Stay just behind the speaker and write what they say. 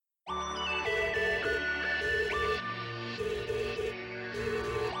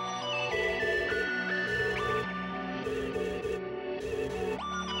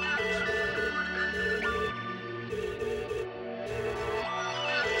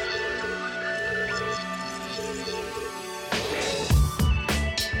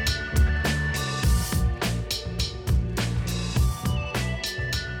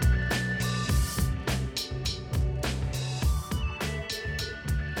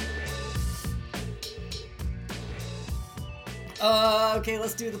Okay,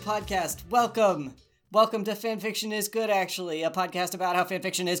 let's do the podcast. Welcome to Fanfiction is Good Actually, a podcast about how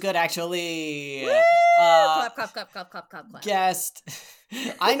fanfiction is good actually. Woo! Clap, clap, clap, clap, clap, clap, clap. Guest,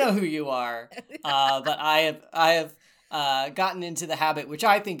 I know who you are, but I have gotten into the habit, which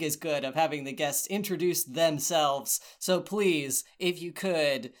I think is good, of having the guests introduce themselves. So please, if you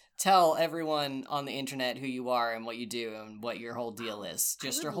could, tell everyone on the internet who you are and what you do and what your whole deal is.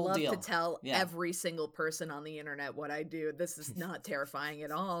 Just your whole deal. I would love to tell every single person on the internet what I do. This is not terrifying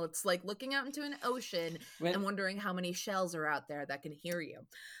at all. It's like looking out into an ocean and wondering how many shells are out there that can hear you.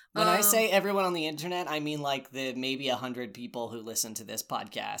 When I say everyone on the internet, I mean like the maybe 100 people who listen to this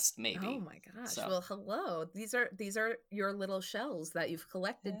podcast, maybe. Oh my gosh. So. Well, hello. These are your little shells that you've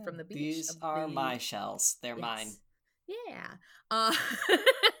collected from the beach. These are my shells. They're mine. Yeah.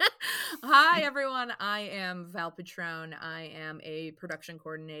 Hi, everyone. I am Val Patrone. I am a production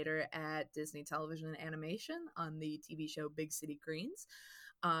coordinator at Disney Television and Animation on the TV show Big City Greens.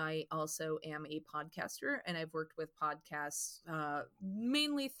 I also am a podcaster, and I've worked with podcasts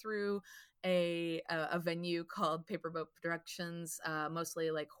mainly through a venue called Paperboat Productions,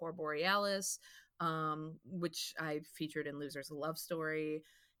 mostly like Horror Borealis, which I featured in Losers a Love Story.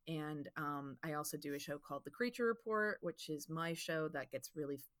 And I also do a show called The Creature Report, which is my show that gets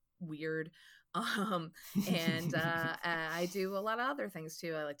really weird. And I do a lot of other things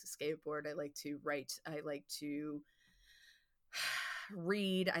too. I like to skateboard. I like to write. I like to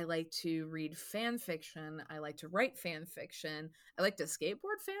read. I like to read fan fiction. I like to write fan fiction. I like to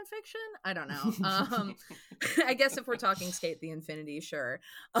skateboard fan fiction. I don't know. I guess if we're talking Skate the Infinity, sure.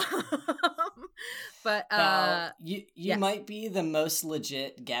 But you yes. might be the most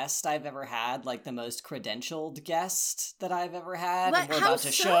legit guest I've ever had, like the most credentialed guest that I've ever had. And we're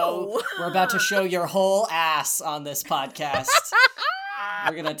about to show your whole ass on this podcast.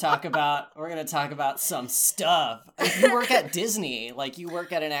 We're gonna talk about some stuff. You work at Disney, like you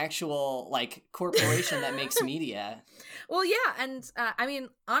work at an actual like corporation that makes media. Well, yeah, and I mean,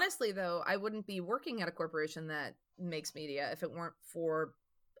 honestly, though, I wouldn't be working at a corporation that makes media if it weren't for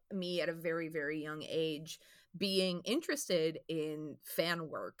me at a very, very young age being interested in fan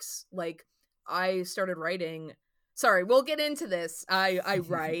works. Like, I started writing. Sorry, we'll get into this. I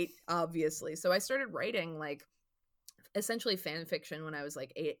write, obviously, so I started writing like essentially fan fiction when I was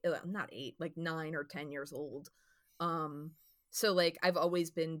like 9 or 10 years old. So like I've always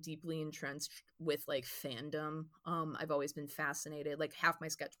been deeply entrenched with like fandom. I've always been fascinated. Like half my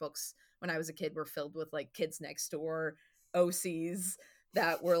sketchbooks when I was a kid were filled with like Kids Next Door OCs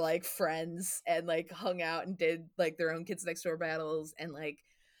that were like friends and like hung out and did like their own Kids Next Door battles. And like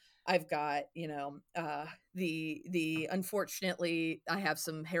I've got, the unfortunately I have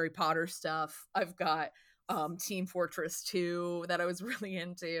some Harry Potter stuff. I've got Team Fortress 2 that I was really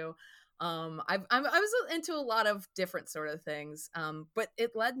into. I was into a lot of different sort of things, but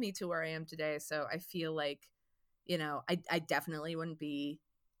it led me to where I am today. So I feel like, I definitely wouldn't be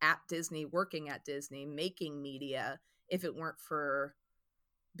at Disney, working at Disney, making media if it weren't for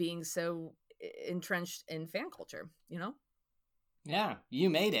being so entrenched in fan culture, Yeah, you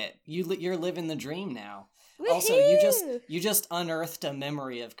made it. You're living the dream now. Woo-hoo! Also, you just unearthed a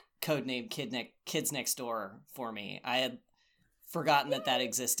memory of Codename Kids Next Door for me. I had forgotten that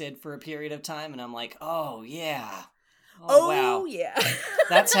existed for a period of time, and I'm like, oh yeah, wow, yeah.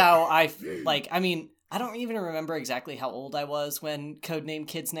 That's how I mean, I don't even remember exactly how old I was when Codename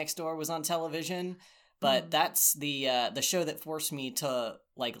Kids Next Door was on television, but that's the show that forced me to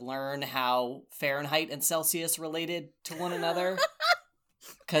like learn how Fahrenheit and Celsius related to one another.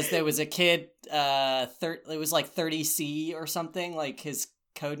 Because there was a kid, it was like 30C or something, like his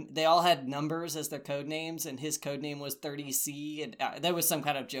code, they all had numbers as their code names, and his code name was 30C, and there was some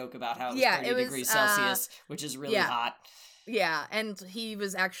kind of joke about how it was 30 degrees Celsius, which is really hot. Yeah, and he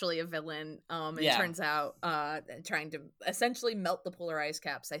was actually a villain, it turns out, trying to essentially melt the polar ice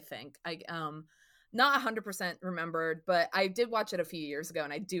caps, I think. Not 100% remembered, but I did watch it a few years ago,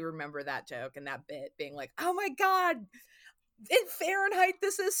 and I do remember that joke and that bit being like, oh my god, in Fahrenheit,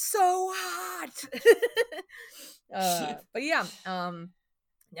 this is so hot. But yeah,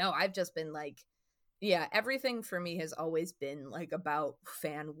 no, I've just been like, yeah, everything for me has always been like about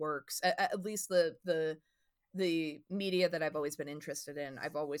fan works. At least the media that I've always been interested in,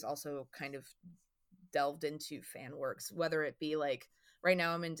 I've always also kind of delved into fan works, whether it be like right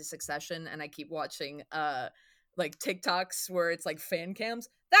now I'm into Succession and I keep watching like TikToks where it's like fan cams.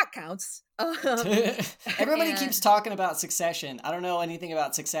 That counts. Everybody keeps talking about Succession. I don't know anything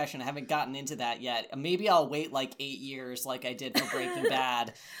about Succession. I haven't gotten into that yet. Maybe I'll wait like 8 years like I did for Breaking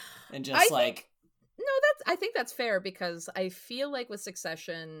Bad and just I think that's fair, because I feel like with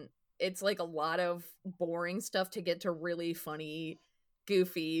Succession, it's like a lot of boring stuff to get to really funny,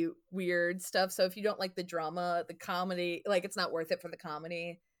 goofy, weird stuff. So if you don't like the drama, the comedy, like it's not worth it for the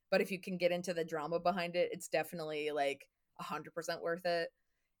comedy. But if you can get into the drama behind it, it's definitely like 100% worth it.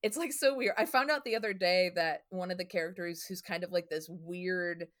 It's like so weird. I found out the other day that one of the characters who's kind of like this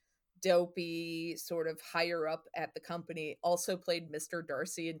weird, dopey sort of higher up at the company also played Mr.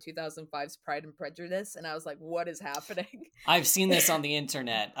 Darcy in 2005's Pride and Prejudice, and I was like, what is happening? I've seen this on the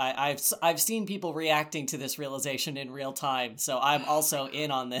internet. I've seen people reacting to this realization in real time, so I'm also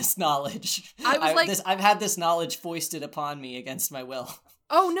in on this knowledge. I've had this knowledge foisted upon me against my will.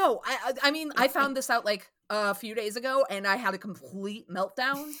 Oh no, I mean, I found this out like a few days ago, and I had a complete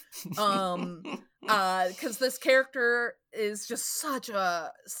meltdown. Because this character is just such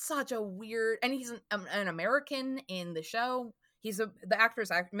a weird, and he's an American in the show. The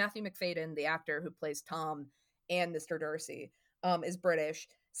actor's Matthew McFadyen, the actor who plays Tom and Mr. Darcy, is British.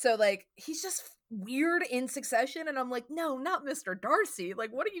 So like he's just weird in Succession, and I'm like, no, not Mr. Darcy.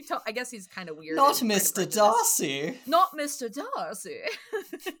 Like, what are you talking? I guess he's kind of weird. Not Mr. Darcy. Not Mr. Darcy.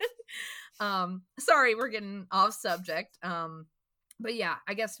 Sorry, we're getting off subject. But yeah,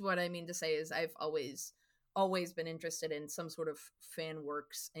 I guess what I mean to say is I've always been interested in some sort of fan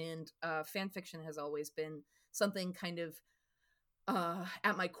works, and fan fiction has always been something kind of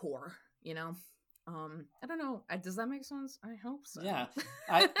at my core, you know. I don't know. Does that make sense? I hope so. Yeah.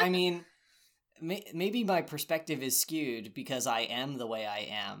 I mean, maybe my perspective is skewed because I am the way I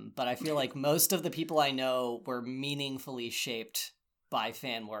am, but I feel like most of the people I know were meaningfully shaped by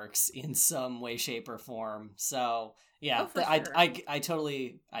fan works in some way, shape, or form. So yeah, sure. I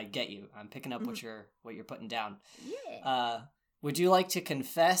totally get you. I'm picking up what you're putting down. Yeah. Would you like to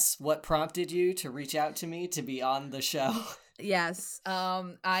confess what prompted you to reach out to me to be on the show? Yes.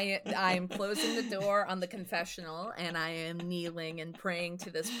 I am closing the door on the confessional, and I am kneeling and praying to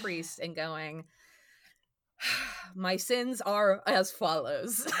this priest and going, my sins are as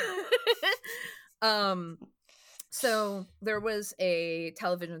follows. So there was a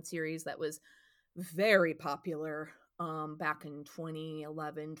television series that was very popular back in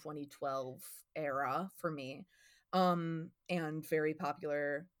 2011, 2012 era for me. And very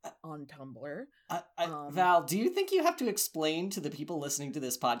popular on Tumblr. Val, do you think you have to explain to the people listening to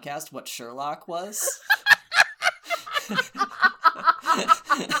this podcast what Sherlock was?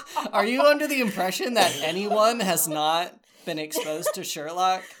 Are you under the impression that anyone has not been exposed to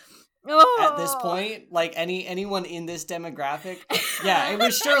Sherlock at this point? Like anyone in this demographic? Yeah, it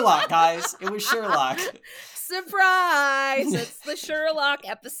was Sherlock, guys. It was Sherlock. Surprise! It's the Sherlock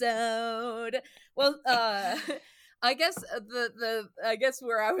episode. Well, I guess I guess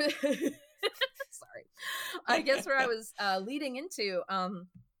where I was sorry. I guess where I was leading into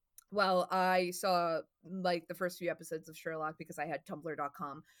well, I saw like the first few episodes of Sherlock because I had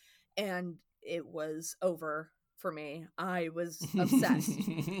tumblr.com, and it was over for me. I was obsessed.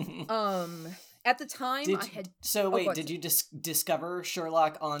 At the time did you discover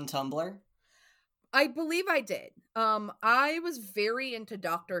Sherlock on Tumblr? I believe I did. I was very into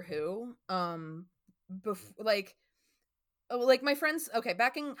Doctor Who. Like my friends, okay,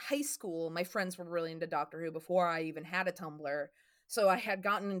 back in high school, my friends were really into Doctor Who before I even had a Tumblr. So I had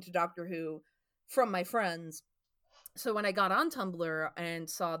gotten into Doctor Who from my friends. So when I got on Tumblr and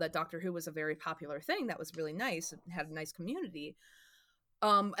saw that Doctor Who was a very popular thing, that was really nice. It had a nice community.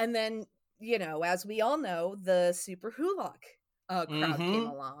 And then, you know, as we all know, the Super Wholock crowd came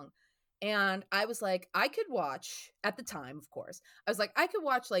along. And I was like, I could watch, at the time, of course, I was like, I could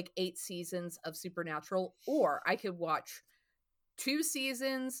watch like 8 seasons of Supernatural, or I could watch 2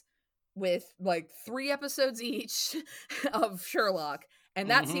 seasons with like 3 episodes each of Sherlock, and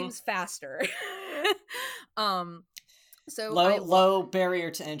that seems faster. So low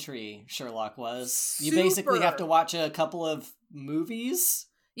barrier to entry Sherlock was. You basically have to watch a couple of movies.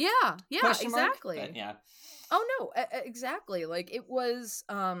 Yeah, exactly. But yeah. Oh no, exactly. Like it was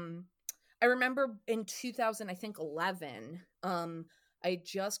I remember in 2011, I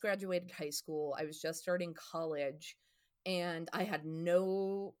just graduated high school. I was just starting college, and I had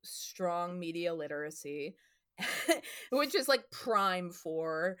no strong media literacy, which is like prime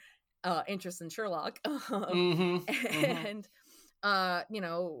for interest in Sherlock. And you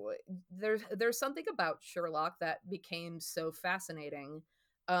know, there's something about Sherlock that became so fascinating,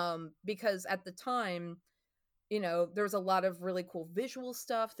 because at the time, you know, there was a lot of really cool visual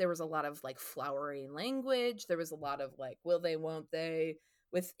stuff. There was a lot of like flowery language. There was a lot of like, will they, won't they,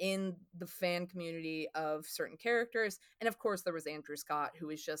 within the fan community of certain characters. And of course there was Andrew Scott, who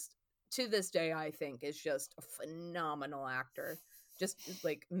is just, to this day, I think is just a phenomenal actor. Just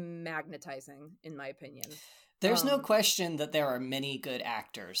like magnetizing, in my opinion. There's no question that there are many good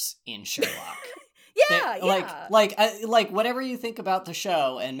actors in Sherlock. Yeah, Like whatever you think about the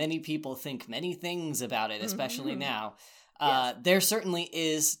show, and many people think many things about it, especially now. Yes. There certainly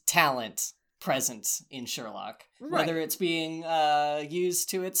is talent present in Sherlock. Right. Whether it's being used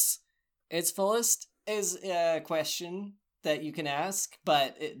to its fullest is a question that you can ask,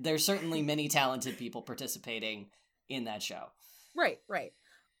 but there's certainly many talented people participating in that show. Right.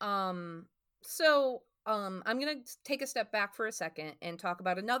 So I'm gonna take a step back for a second and talk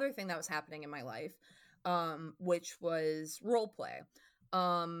about another thing that was happening in my life, which was role play.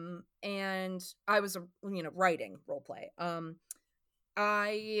 And I was writing role play.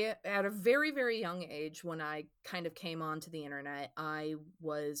 I, at a very, very young age, when I kind of came onto the internet, I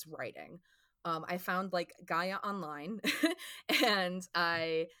was writing. I found like Gaia Online, and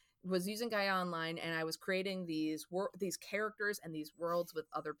I was using Gaia Online, and I was creating these characters and these worlds with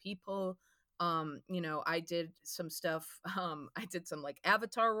other people. I did some stuff. I did some like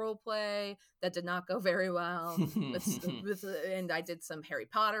Avatar role play that did not go very well, and I did some Harry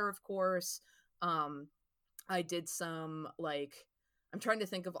Potter, of course. I did some like, I'm trying to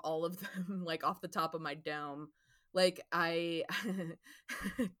think of all of them like off the top of my dome. Like God,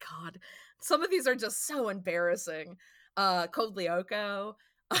 some of these are just so embarrassing. Code Lyoko,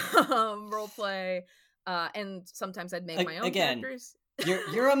 role play, and sometimes I'd make my own characters.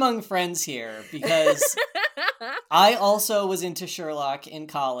 You're among friends here, because I also was into Sherlock in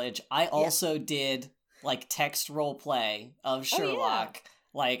college. I also did like text role play of Sherlock.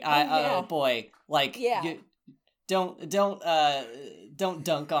 Oh boy, like you don't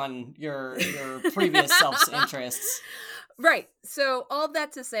dunk on your previous self's interests. Right. So all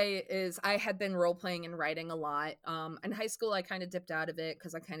that to say is I had been role playing and writing a lot. In high school, I kind of dipped out of it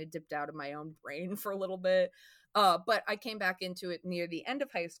because I kind of dipped out of my own brain for a little bit. But I came back into it near the end of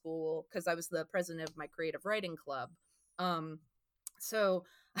high school because I was the president of my creative writing club. So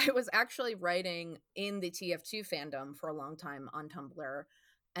I was actually writing in the TF2 fandom for a long time on Tumblr.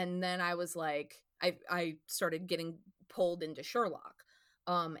 And then I was like, I started getting pulled into Sherlock.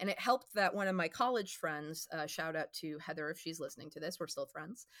 And it helped that one of my college friends, shout out to Heather if she's listening to this, we're still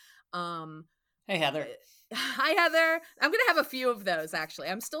friends. Hey, Heather. Hi, Heather. I'm going to have a few of those, actually.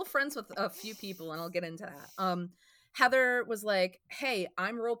 I'm still friends with a few people, and I'll get into that. Heather was like, hey,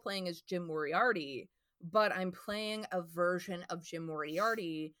 I'm role-playing as Jim Moriarty, but I'm playing a version of Jim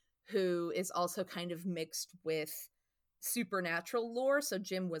Moriarty who is also kind of mixed with supernatural lore. So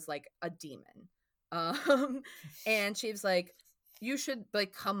Jim was like a demon. And she was like, you should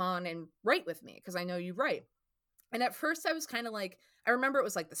like come on and write with me because I know you write. And at first I was kind of like, I remember it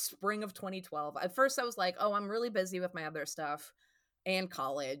was like the spring of 2012. At first I was like, oh, I'm really busy with my other stuff and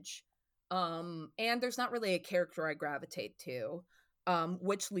college. And there's not really a character I gravitate to,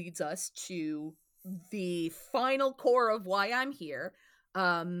 which leads us to the final core of why I'm here.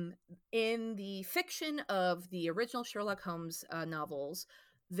 In the fiction of the original Sherlock Holmes novels,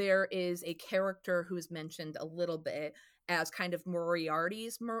 there is a character who is mentioned a little bit as kind of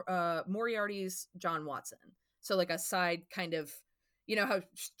Moriarty's John Watson. So like a side kind of, you know how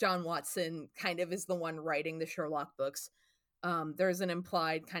John Watson kind of is the one writing the Sherlock books. There's an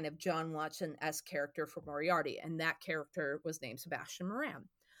implied kind of John Watson-esque character for Moriarty, and that character was named Sebastian Moran.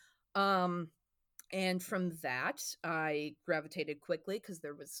 And from that, I gravitated quickly because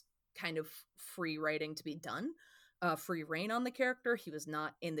there was kind of free writing to be done. Free reign on the character. He was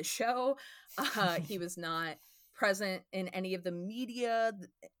not in the show. He was not present in any of the media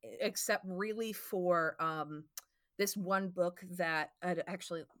except really for this one book that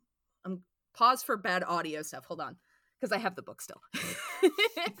actually pause for bad audio stuff. Hold on, because I have the book still.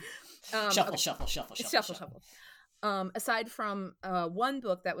 Shuffle. Aside from one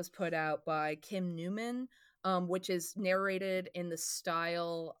book that was put out by Kim Newman, which is narrated in the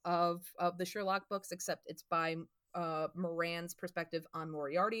style of the Sherlock books, except it's by Moran's perspective on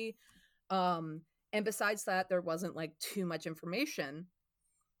Moriarty. And besides that, there wasn't like too much information.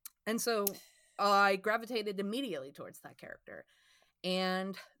 And so I gravitated immediately towards that character.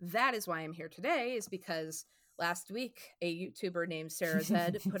 And that is why I'm here today, is because last week, a YouTuber named Sarah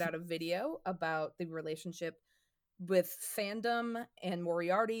Zed put out a video about the relationship with fandom and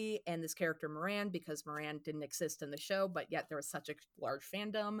Moriarty and this character Moran, because Moran didn't exist in the show, but yet there was such a large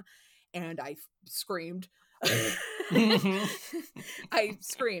fandom. And I screamed. I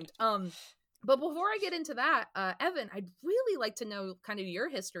screamed. But before I get into that, Evan, I'd really like to know kind of your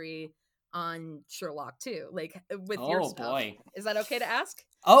history on Sherlock too, like with your stuff. Oh boy, is that okay to ask?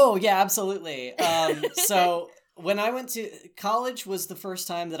 Oh yeah, absolutely. So when I went to college was the first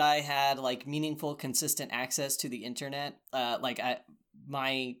time that I had like meaningful, consistent access to the internet.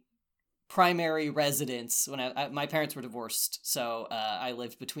 My primary residence when my parents were divorced, so I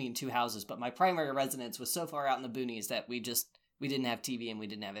lived between two houses, but my primary residence was so far out in the boonies that we didn't have TV and we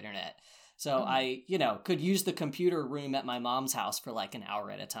didn't have internet. So I, could use the computer room at my mom's house for like an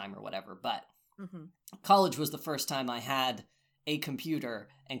hour at a time or whatever. But college was the first time I had a computer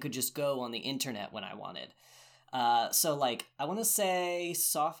and could just go on the internet when I wanted. So like, I want to say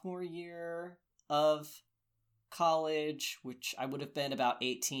sophomore year of college, which I would have been about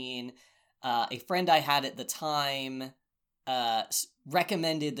 18, a friend I had at the time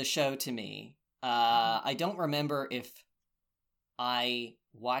recommended the show to me. I don't remember if I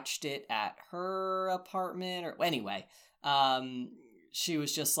watched it at her apartment or anyway. She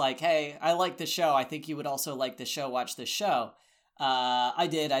was just like, hey, I like the show. I think you would also like the show. Watch this show. I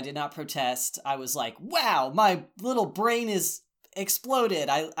did not protest. I was like, wow, my little brain is exploded.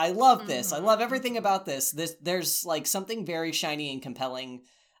 I love this. I love everything about this. There's like something very shiny and compelling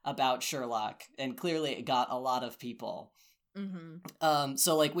about Sherlock, and clearly it got a lot of people.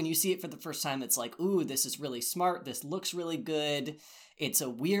 So like when you see it for the first time, it's like, ooh, this is really smart. This looks really good. It's a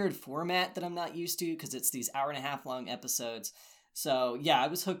weird format that I'm not used to because it's these hour-and-a-half long episodes. So yeah, I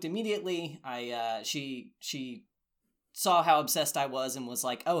was hooked immediately. She saw how obsessed I was and was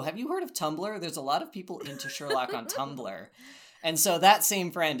like, oh, have you heard of Tumblr? There's a lot of people into Sherlock on Tumblr. And so that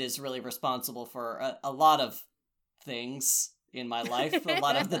same friend is really responsible for a lot of things in my life, a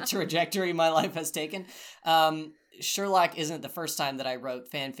lot of the trajectory my life has taken. Sherlock isn't the first time that I wrote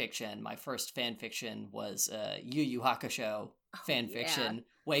fan fiction. My first fan fiction was Yu Yu Hakusho fan fiction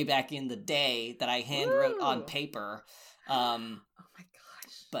way back in the day that I hand wrote on paper. Oh my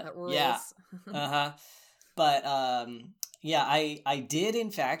gosh. But that rules. Yeah. But I did in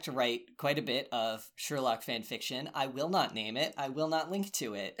fact write quite a bit of Sherlock fan fiction. I will not name it. I will not link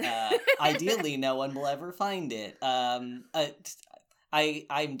to it. Ideally, no one will ever find it. I'm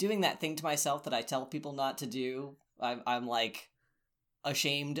doing that thing to myself that I tell people not to do. I'm like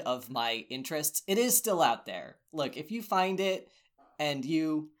ashamed of my interests. It is still out there. Look, if you find it and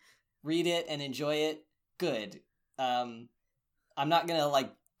you read it and enjoy it, good. I'm not gonna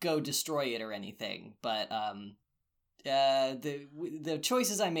like go destroy it or anything, but the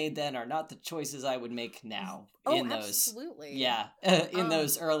choices I made then are not the choices I would make now. Absolutely. In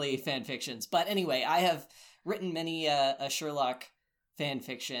those early fan fictions. But anyway, I have written many a Sherlock fan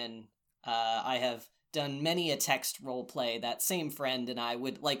fiction. I have done many a text role play. That same friend and I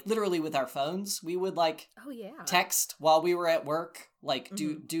would like literally with our phones, we would like text while we were at work, like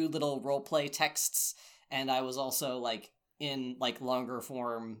do little role play texts. And I was also like in like longer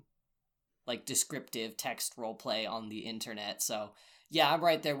form, like descriptive text role play on the internet. So yeah, I'm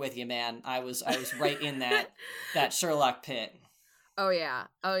right there with you, man. I was right in that Sherlock pit. Oh yeah.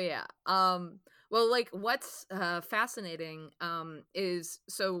 Well, like what's fascinating is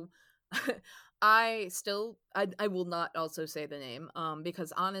so I will not also say the name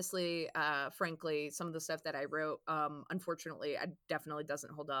because honestly, frankly, some of the stuff that I wrote, unfortunately, definitely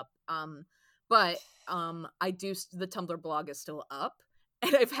doesn't hold up. But the Tumblr blog is still up,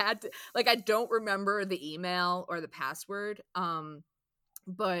 and I've had to, like, I don't remember the email or the password.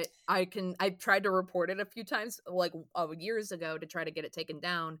 But I've tried to report it a few times, like years ago, to try to get it taken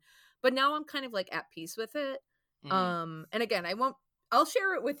down. But now I'm kind of like at peace with it. And again, I'll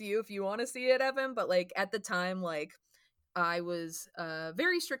share it with you if you want to see it, Evan. But like at the time, like I was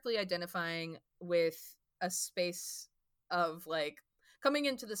very strictly identifying with a space of like coming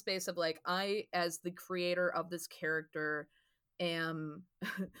into the space of like I, as the creator of this character, am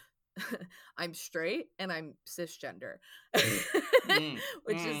I'm straight and I'm cisgender,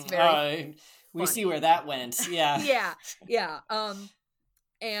 which is very. We see where that went. Yeah. Yeah.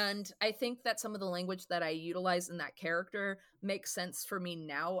 And I think that some of the language that I utilize in that character makes sense for me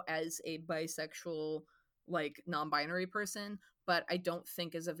now as a bisexual, like non-binary person, but I don't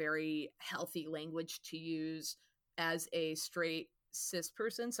think is a very healthy language to use as a straight cis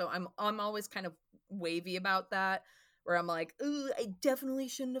person. So I'm always kind of wavy about that, where I'm like, ooh,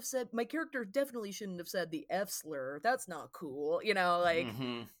 my character definitely shouldn't have said the F slur. That's not cool, like,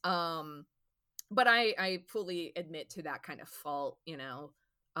 but I fully admit to that kind of fault,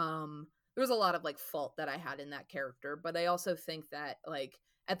 there was a lot of like fault that I had in that character, but I also think that like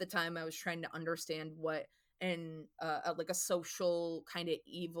at the time I was trying to understand what like a social kind of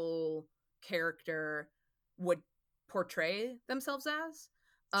evil character would portray themselves as.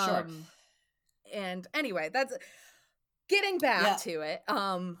 Sure. And anyway, that's getting back to it.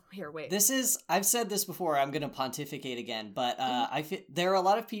 Here, wait. I've said this before, I'm going to pontificate again, but there are a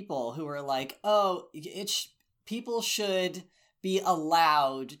lot of people who are like, oh, people should be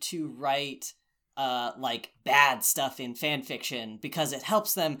allowed to write like bad stuff in fan fiction because it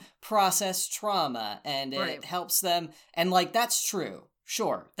helps them process trauma and it helps them, and like that's true.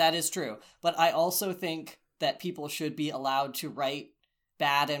 Sure, that is true. But I also think that people should be allowed to write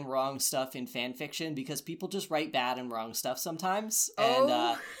bad and wrong stuff in fan fiction because people just write bad and wrong stuff sometimes.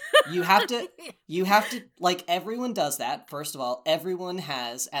 And you have to like, everyone does that. First of all, everyone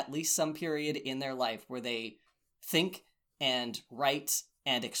has at least some period in their life where they think and write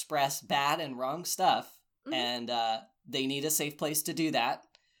and express bad and wrong stuff, and they need a safe place to do that,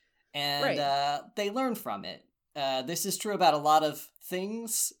 and they learn from it. This is true about a lot of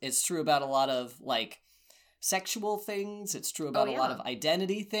things. It's true about a lot of like sexual things. It's true about a lot of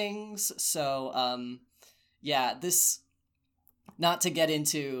identity things. So this, not to get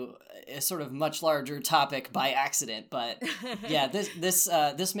into a sort of much larger topic by accident, but yeah,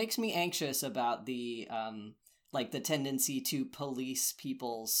 this makes me anxious about the like the tendency to police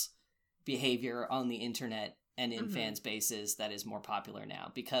people's behavior on the internet and in fan spaces that is more popular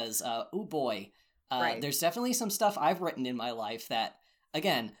now, because oh boy, there's definitely some stuff I've written in my life that,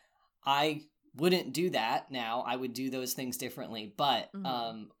 again, I wouldn't do that now. I would do those things differently, but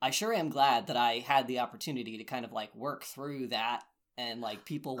I sure am glad that I had the opportunity to kind of like work through that, and like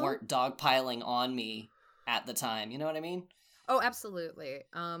people weren't dogpiling on me at the time. You know what I mean? Oh, absolutely.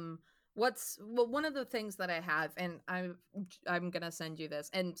 One of the things that I have, and I'm gonna send you this,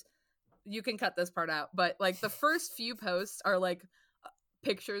 and you can cut this part out, but like the first few posts are like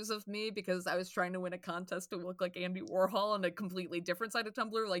pictures of me because I was trying to win a contest to look like Andy Warhol on a completely different side of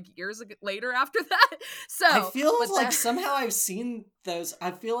Tumblr like years later after that. So I feel like somehow I've seen those. I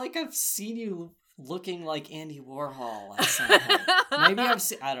feel like I've seen you looking like Andy Warhol at some point. Maybe I've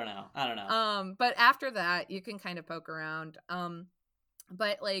seen, I don't know. But after that you can kind of poke around.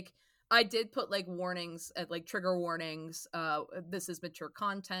 But like I did put like warnings, like trigger warnings. This is mature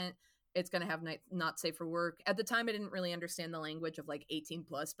content. It's going to have not safe for work. At the time, I didn't really understand the language of like 18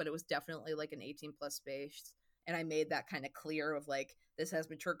 plus, but it was definitely like an 18 plus space. And I made that kind of clear of like, this has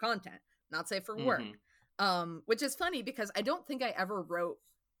mature content, not safe for work. Which is funny because I don't think I ever wrote,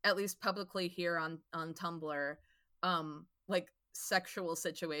 at least publicly here on Tumblr, like sexual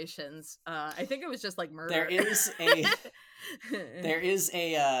situations. I think it was just like murder. There is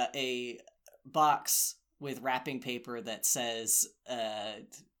a box with wrapping paper that says,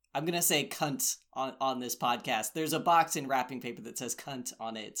 I'm going to say cunt on this podcast. There's a box in wrapping paper that says cunt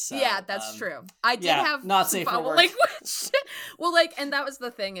on it. So, yeah, that's true. I did have not safe for work language. Well, like, and that was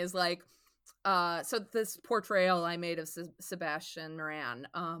the thing is like, so this portrayal I made of Sebastian Moran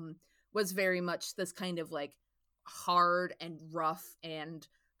was very much this kind of like hard and rough and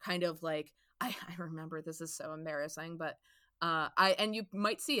kind of like, I remember, this is so embarrassing, but and you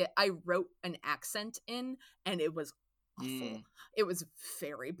might see it, I wrote an accent in, and it was awful. It was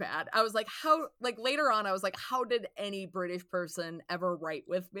very bad. I was like, how, like later on I was like, how did any British person ever write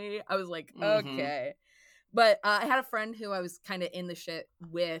with me? I was like, okay. But I had a friend who I was kind of in the shit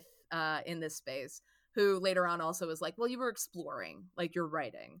with in this space, who later on also was like, well, you were exploring, like you're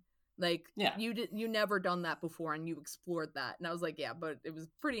writing, like you never done that before and you explored that. And I was like, yeah, but it was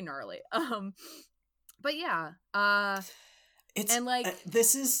pretty gnarly. But yeah, and like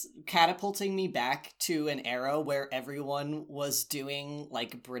this is catapulting me back to an era where everyone was doing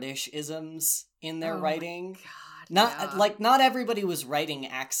like British isms in their writing. Not everybody was writing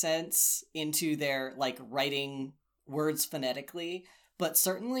accents into their like writing words phonetically, but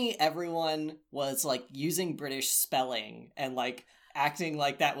certainly everyone was like using British spelling and like acting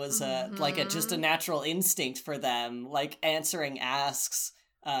like that was just a natural instinct for them, like answering asks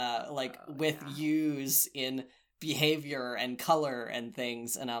with yous in behavior and color and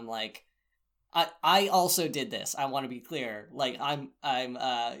things. And I'm like, I also did this. I want to be clear. Like I'm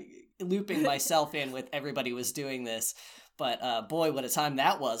looping myself in with everybody was doing this, but boy, what a time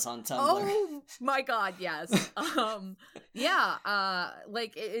that was on Tumblr. Oh my god, yes.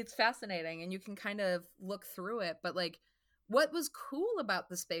 Like it's fascinating and you can kind of look through it, but like what was cool about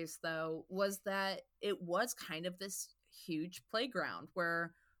the space though was that it was kind of this huge playground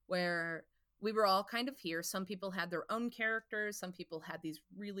where we were all kind of here. Some people had their own characters. Some people had these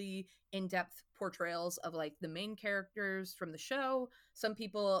really in-depth portrayals of like the main characters from the show. Some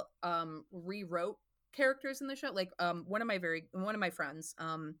people rewrote characters in the show. Like one of my friends,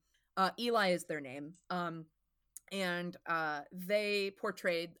 Eli is their name. And they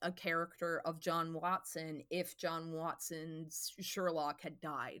portrayed a character of John Watson if John Watson's Sherlock had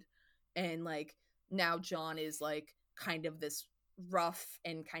died. And like now John is like kind of this rough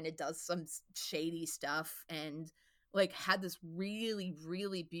and kind of does some shady stuff and like had this really,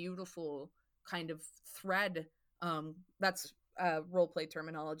 really beautiful kind of thread. That's role play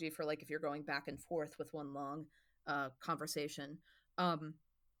terminology for like if you're going back and forth with one long conversation.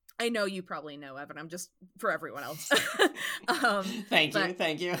 I know you probably know, Evan. I'm just for everyone else.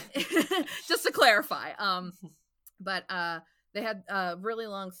 Thank you. Just to clarify, but they had a really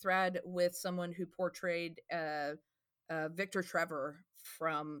long thread with someone who portrayed Victor Trevor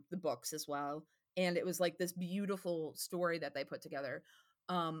from the books as well, and it was like this beautiful story that they put together.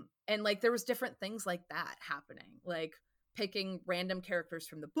 And like there was different things like that happening, like picking random characters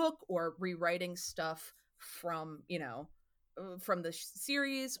from the book or rewriting stuff from, you know, from the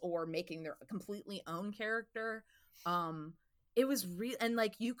series, or making their completely own character. It was real, and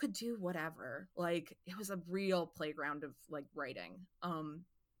like you could do whatever. Like it was a real playground of like writing.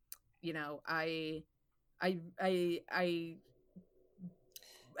 You know, I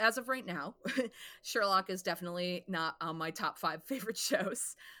as of right now, Sherlock is definitely not on my top 5 favorite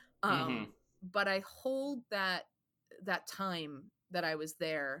shows. But I hold that time that I was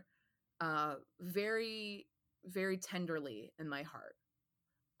there very, very tenderly in my heart.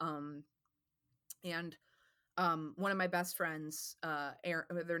 And one of my best friends,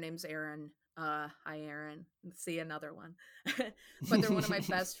 their name's Aaron. Hi, Aaron. See another one. But they're one of my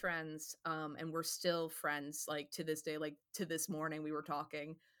best friends, and we're still friends, like to this day. Like to this morning, we were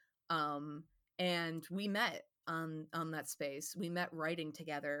talking, and we met on that space. We met writing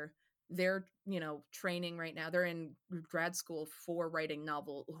together. They're, you know, training right now. They're in grad school for writing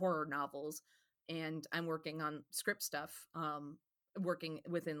horror novels, and I'm working on script stuff. Working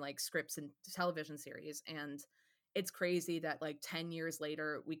within like scripts and television series, and it's crazy that like 10 years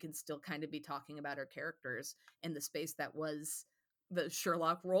later we can still kind of be talking about our characters in the space that was the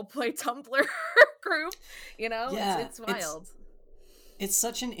Sherlock roleplay Tumblr group, you know. Yeah, it's wild. It's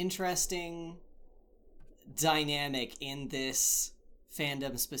such an interesting dynamic in this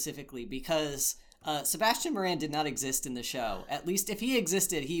fandom specifically, because Sebastian Moran did not exist in the show. At least if he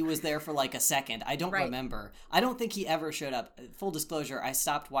existed, he was there for like a second. I don't remember. I don't think he ever showed up. Full disclosure, I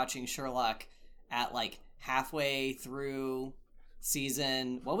stopped watching Sherlock at like halfway through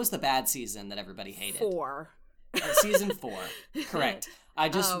season... What was the bad season that everybody hated? 4. Season 4. Correct. I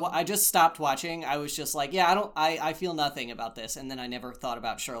just stopped watching. I was just like, yeah, I feel nothing about this. And then I never thought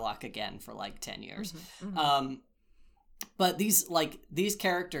about Sherlock again for like 10 years. But these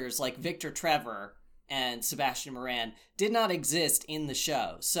characters like Victor Trevor and Sebastian Moran did not exist in the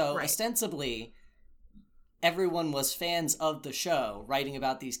show. So ostensibly, everyone was fans of the show, writing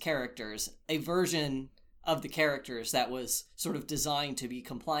about these characters, a version of the characters that was sort of designed to be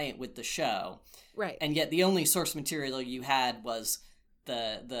compliant with the show. Right. And yet the only source material you had was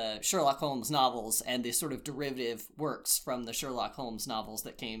the Sherlock Holmes novels and the sort of derivative works from the Sherlock Holmes novels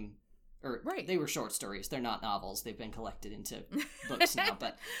that came... They were short stories. They're not novels. They've been collected into books now,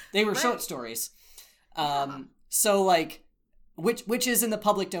 but they were short stories. So like, which is in the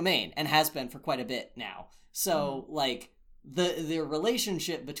public domain and has been for quite a bit now. So like the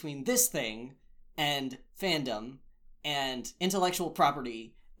relationship between this thing and fandom and intellectual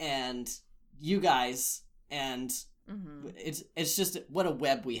property and you guys and it's just what a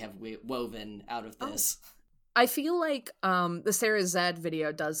web we have woven out of this. I feel like the Sarah Zed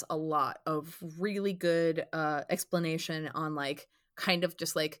video does a lot of really good explanation on like kind of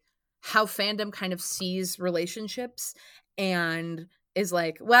just like how fandom kind of sees relationships and is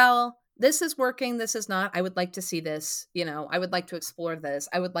like, well, this is working, this is not. I would like to see this, you know, I would like to explore this.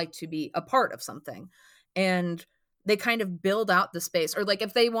 I would like to be a part of something. And they kind of build out the space, or like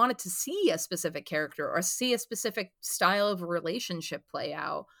if they wanted to see a specific character or see a specific style of a relationship play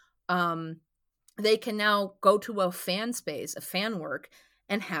out, they can now go to a fan space, a fan work,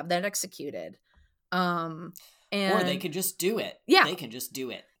 and have that executed. Or they could just do it. Yeah. They can just do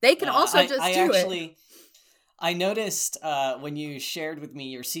it. They can also do it. I noticed when you shared with me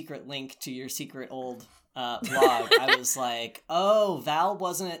your secret link to your secret old blog, I was like, oh, Val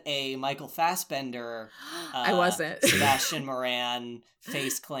wasn't a Michael Fassbender. I wasn't. Sebastian Moran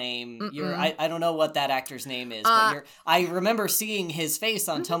face claim. I don't know what that actor's name is, but I remember seeing his face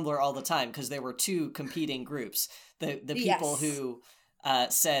on Tumblr all the time because there were two competing groups. The people who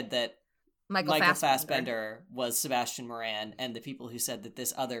said that Michael Fassbender was Sebastian Moran, and the people who said that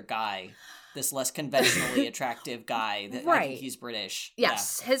this other guy, this less conventionally attractive guy, that I think he's British.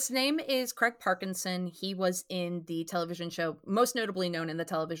 Yes, his name is Craig Parkinson. He was in the television show, most notably known in the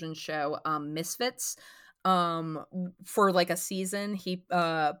television show Misfits. For like a season, he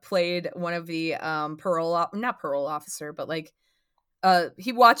played one of the not parole officer, but like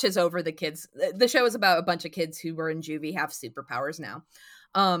he watches over the kids. The show is about a bunch of kids who were in juvie, have superpowers now.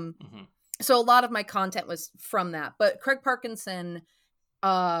 So a lot of my content was from that. But Craig Parkinson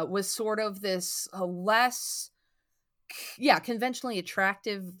was sort of this less conventionally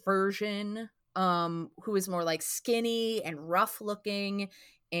attractive version, who is more like skinny and rough looking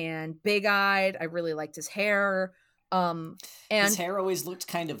and big eyed. I really liked his hair. And his hair always looked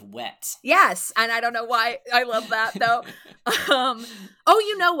kind of wet. Yes, and I don't know why I love that though. Oh,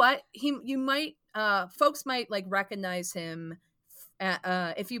 you know what? You might folks might like recognize him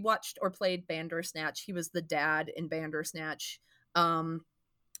if you watched or played Bandersnatch. He was the dad in Bandersnatch.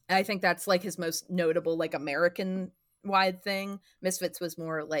 I think that's like his most notable like American wide thing. Misfits was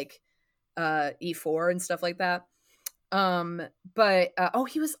more like E4 and stuff like that. But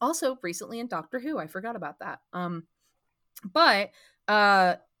he was also recently in Doctor Who. I forgot about that. But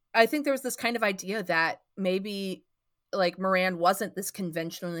I think there was this kind of idea that maybe like Moran wasn't this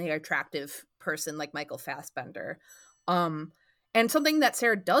conventionally attractive person like Michael Fassbender. And something that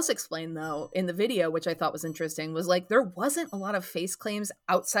Sarah does explain though in the video, which I thought was interesting, was like there wasn't a lot of face claims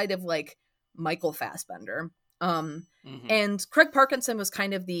outside of like Michael Fassbender. And Craig Parkinson was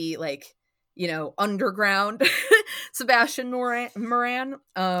kind of the like, you know, underground Sebastian Moran.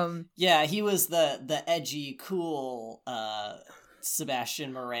 Yeah, he was the edgy, cool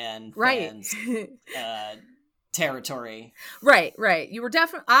Sebastian Moran fans, territory. Right. You were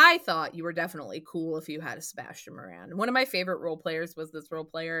I thought you were definitely cool if you had a Sebastian Moran. One of my favorite role players was this role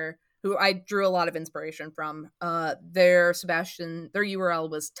player who I drew a lot of inspiration from. Their URL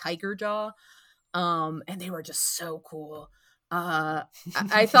was Tiger Jaw. And they were just so cool. I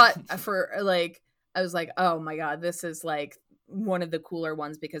thought I was like, oh my God, this is like one of the cooler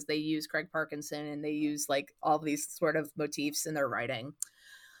ones because they use Craig Parkinson and they use like all these sort of motifs in their writing.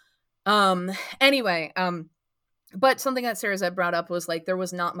 Anyway, but something that Sarah Zed brought up was like there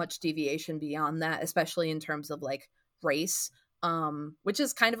was not much deviation beyond that, especially in terms of like race, which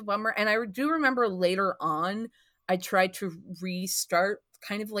is kind of a bummer. And I do remember later on, I tried to restart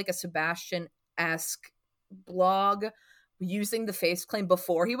kind of like a Sebastian-esque blog using the face claim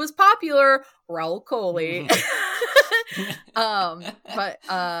before he was popular, Raul Coley. But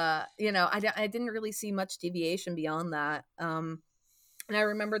you know, I didn't really see much deviation beyond that. And I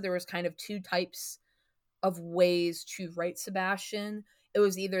remember there was kind of two types of ways to write Sebastian. It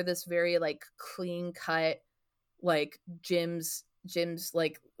was either this very like clean cut, like Jim's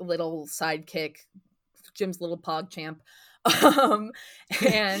like little sidekick, Jim's little pog champ. And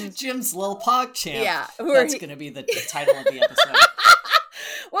Jim's Lil Pogchamp. Yeah, that's gonna be the title of the episode.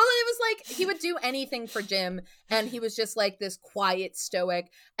 Well, it was like he would do anything for Jim, and he was just like this quiet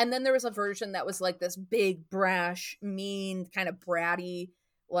stoic. And then there was a version that was like this big, brash, mean, kind of bratty,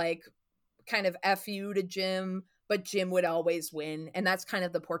 like kind of F you to Jim, but Jim would always win. And that's kind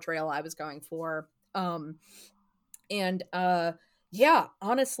of the portrayal I was going for. Yeah,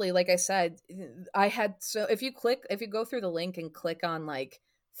 honestly, like I said, if you go through the link and click on like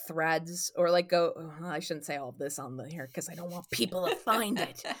threads or like I shouldn't say all of this on here because I don't want people to find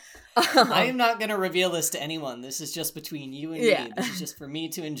it. I am not going to reveal this to anyone. This is just between you and me. This is just for me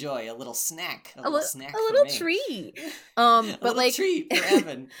to enjoy a little snack, a little treat. But like treat for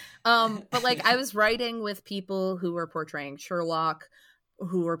Evan. But like I was writing with people who were portraying Sherlock,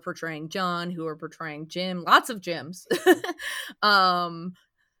 who were portraying John, who were portraying Jim, lots of Jims. Not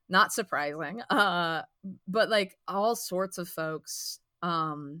surprising. But like all sorts of folks,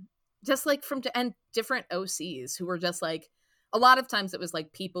 just like and different OCs who were just like, a lot of times it was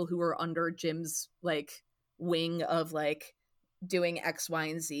like people who were under Jim's like wing of like doing X, Y,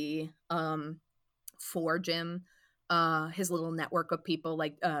 and Z, for Jim, his little network of people,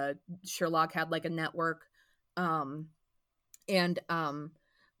 like, Sherlock had like a network,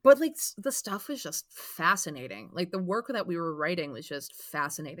 but like the stuff was just fascinating. Like the work that we were writing was just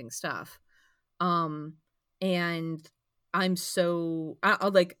fascinating stuff. And I'm so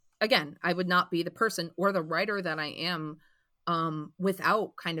like, again, I would not be the person or the writer that I am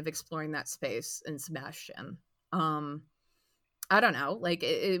without kind of exploring that space in Sebastian. I don't know, like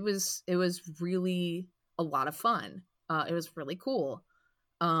it was really a lot of fun. It was really cool.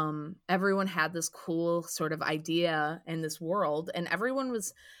 Everyone had this cool sort of idea in this world, and everyone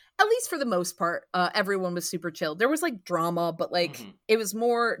was, at least for the most part, everyone was super chill. There was like drama, but like it was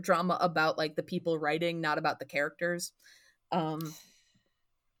more drama about like the people writing, not about the characters.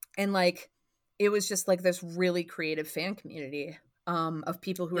 And like it was just like this really creative fan community of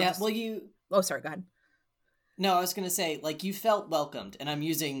people who are oh, sorry, go ahead. No, I was gonna say, like, you felt welcomed, and I'm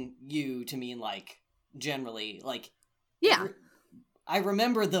using you to mean like generally, like, yeah. I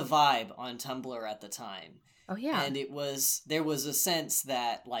remember the vibe on Tumblr at the time. Oh yeah. And there was a sense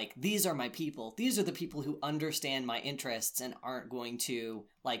that like, these are my people. These are the people who understand my interests and aren't going to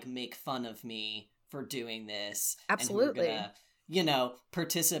like make fun of me for doing this. Absolutely. And who are gonna, you know,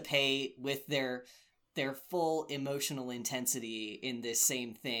 participate with their their full emotional intensity in this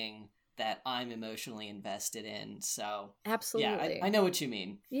same thing that I'm emotionally invested in. So Absolutely. yeah, I know what you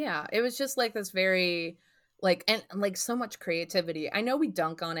mean. Yeah, it was just like this very like, and like so much creativity. I know we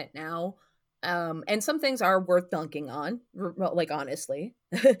dunk on it now. And some things are worth dunking on, like honestly.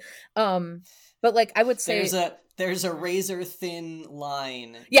 um but like I would say there's a razor thin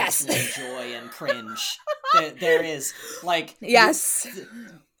line yes between joy and cringe. There is, like, yes.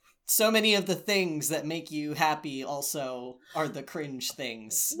 So many of the things that make you happy also are the cringe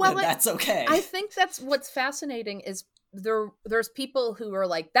things. Well, that's okay. I think that's what's fascinating is there's people who are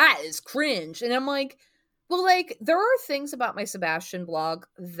like, that is cringe. And I'm like, well, like, there are things about my Sebastian blog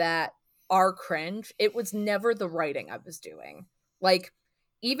that are cringe. It was never the writing I was doing. Like,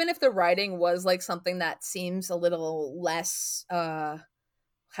 even if the writing was like something that seems a little less like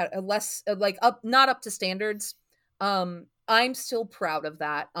not up to standards, I'm still proud of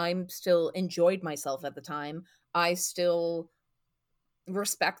that. I'm still enjoyed myself at the time. I still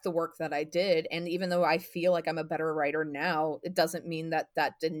respect the work that I did, and even though I feel like I'm a better writer now, it doesn't mean that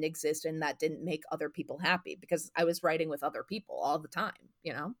that didn't exist and that didn't make other people happy, because I was writing with other people all the time,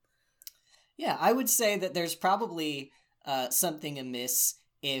 you know? Yeah, I would say that there's probably something amiss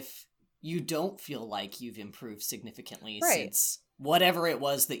if you don't feel like you've improved significantly since whatever it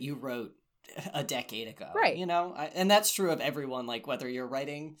was that you wrote a decade ago. Right. You know? And that's true of everyone, like whether you're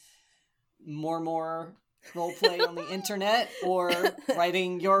writing more roleplay on the internet or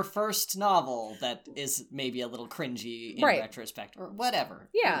writing your first novel that is maybe a little cringy in retrospect or whatever.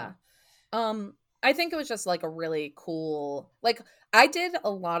 Yeah. You know? I think it was just like a really cool, like, I did a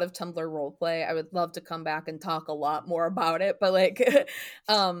lot of Tumblr roleplay. I would love to come back and talk a lot more about it, but like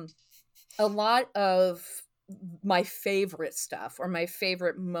a lot of my favorite stuff or my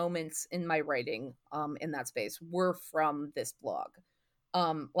favorite moments in my writing in that space were from this blog.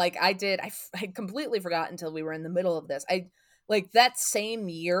 Like I completely forgot until we were in the middle of this. I like that same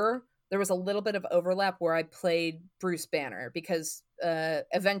year there was a little bit of overlap where I played Bruce Banner because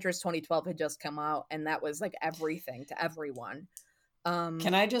Avengers 2012 had just come out, and that was like everything to everyone.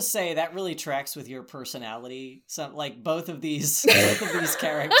 Can I just say that really tracks with your personality? So like both of these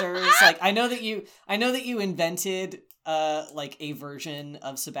characters. Like I know that you invented like a version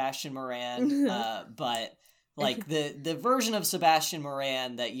of Sebastian Moran, but like the version of Sebastian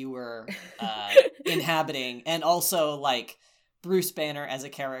Moran that you were inhabiting, and also like Bruce Banner as a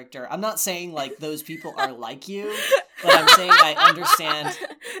character. I'm not saying like those people are like you, but I'm saying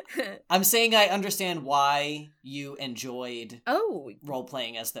I understand why you enjoyed role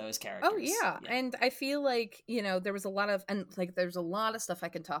playing as those characters. Oh yeah. And I feel like, you know, there's a lot of stuff I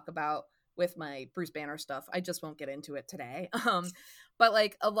can talk about with my Bruce Banner stuff. I just won't get into it today. But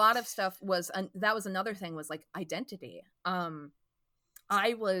like a lot of stuff that was another thing, was like identity.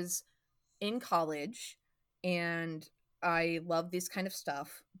 I was in college and I love this kind of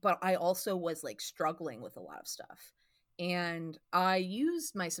stuff, but I also was like struggling with a lot of stuff. And I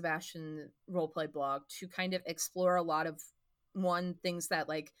used my Sebastian roleplay blog to kind of explore a lot of things that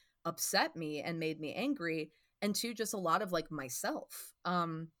like upset me and made me angry, and two, just a lot of like myself.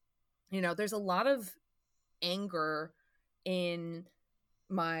 You know, there's a lot of anger in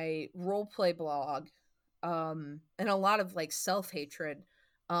my roleplay blog, and a lot of like self-hatred,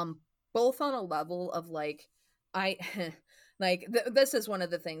 both on a level of like I like this is one of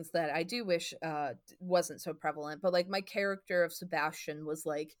the things that I do wish wasn't so prevalent, but like my character of Sebastian was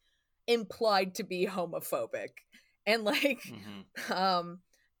like implied to be homophobic, and like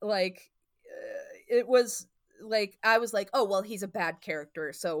it was like I was like, oh well, he's a bad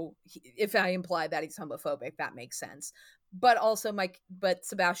character, so if I imply that he's homophobic, that makes sense. But also but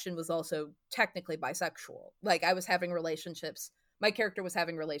Sebastian was also technically bisexual. Like I was having relationships. My character was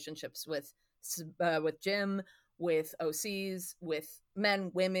having relationships with Jim, with OCs, with men,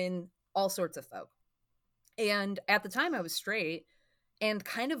 women, all sorts of folk. And at the time I was straight, and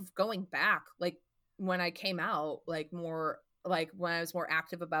kind of going back, like when I came out, like more like when I was more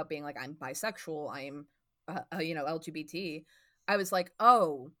active about being like, I'm bisexual, I'm you know, LGBT, I was like,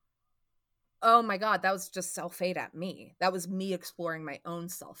 oh my God, that was just self-hate at me. That was me exploring my own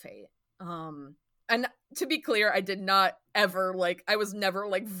self-hate. And to be clear, I did not ever like, I was never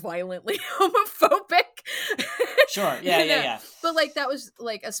like violently homophobic. Sure. Yeah. But like, that was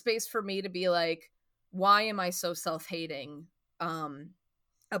like a space for me to be like, why am I so self-hating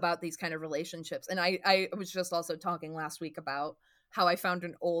about these kind of relationships? And I was just also talking last week about how I found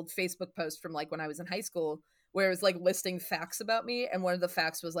an old Facebook post from like when I was in high school, where it was like listing facts about me, and one of the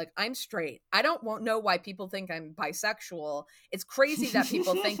facts was like, I'm straight. I don't know why people think I'm bisexual. It's crazy that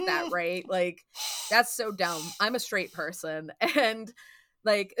people think that, right? Like, that's so dumb. I'm a straight person. And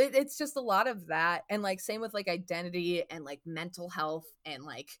Like it's just a lot of that, and like same with like identity and like mental health and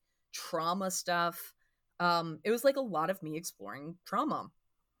like trauma stuff. It was like a lot of me exploring trauma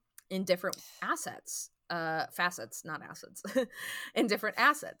in different facets, not assets. In different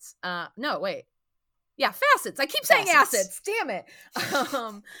assets. No, wait. Yeah, facets. I keep saying assets. Damn it.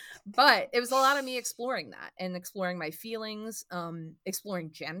 But it was a lot of me exploring that and exploring my feelings,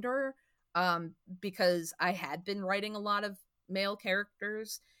 exploring gender, because I had been writing a lot of male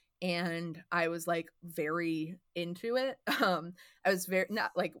characters and I was like very into it. I was very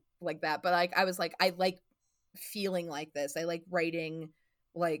not like that, but like I was like I like feeling like this. I like writing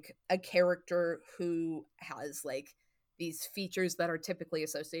like a character who has like these features that are typically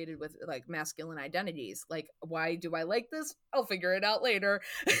associated with like masculine identities. Like, why do I like this? I'll figure it out later.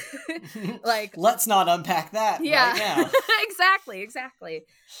 Like, let's not unpack that right now. Exactly.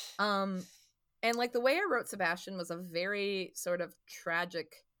 And like the way I wrote Sebastian was a very sort of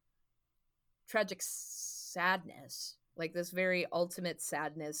tragic sadness, like this very ultimate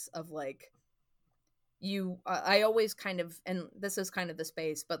sadness of like, I always kind of, and this is kind of the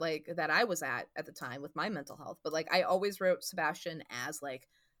space, but like that I was at the time with my mental health, but like I always wrote Sebastian as like,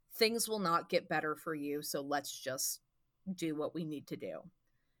 things will not get better for you, so let's just do what we need to do.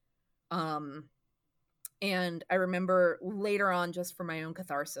 And I remember later on, just for my own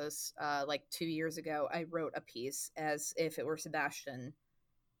catharsis, like 2 years ago, I wrote a piece as if it were Sebastian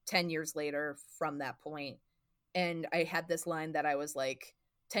 10 years later from that point. And I had this line that I was like,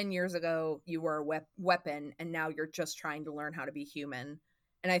 10 years ago, you were a weapon, and now you're just trying to learn how to be human.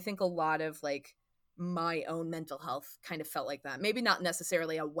 And I think a lot of like my own mental health kind of felt like that. Maybe not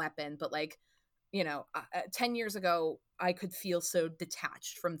necessarily a weapon, but like, 10 years ago, I could feel so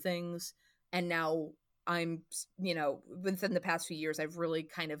detached from things. And now I'm, within the past few years, I've really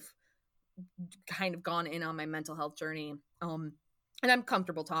kind of gone in on my mental health journey. And I'm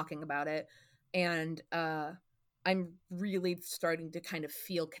comfortable talking about it. And, I'm really starting to kind of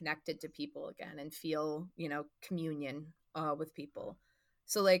feel connected to people again and feel, communion with people.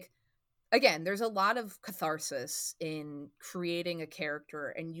 So like, again, there's a lot of catharsis in creating a character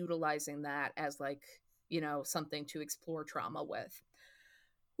and utilizing that as like, something to explore trauma with.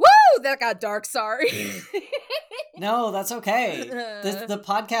 Woo! That got dark. Sorry. No, that's okay. The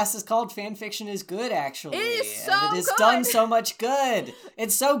podcast is called Fanfiction is Good, actually. It is so and it has good. done so much good.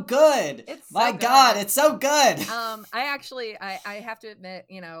 It's so good. It's so My good. God, it's so good. I have to admit,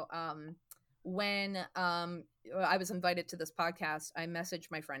 when I was invited to this podcast, I messaged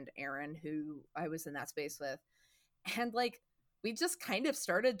my friend Aaron, who I was in that space with, and like we just kind of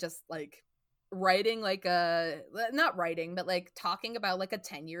started just like writing like not writing, but like talking about like a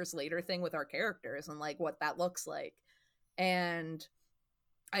 10 years later thing with our characters and like what that looks like. And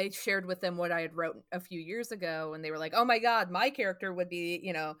I shared with them what I had wrote a few years ago, and they were like, oh my God, my character would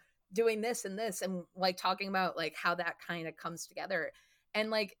be, doing this and this, and like talking about like how that kind of comes together. And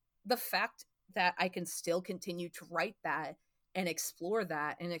like the fact that I can still continue to write that and explore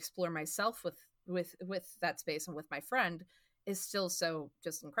myself with that space and with my friend is still so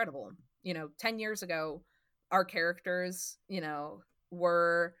just incredible. 10 years ago, our characters,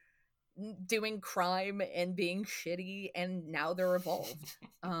 were doing crime and being shitty, and now they're evolved.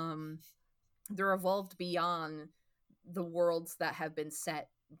 They're evolved beyond the worlds that have been set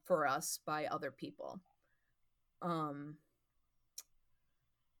for us by other people. And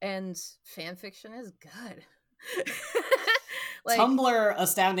fanfiction is good. Like, Tumblr,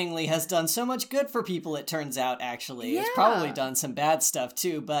 astoundingly, has done so much good for people, it turns out, actually. Yeah. It's probably done some bad stuff,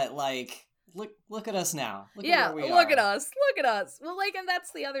 too, but, like, look at us now. Look at where we are. Look at us. Well, like, and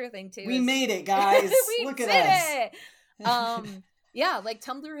that's the other thing, too. We made it, guys. Look at us. Yeah, like,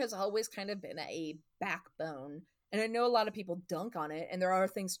 Tumblr has always kind of been a backbone, and I know a lot of people dunk on it, and there are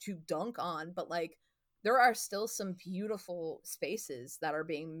things to dunk on, but, like, there are still some beautiful spaces that are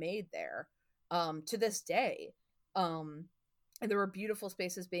being made there, to this day. And there were beautiful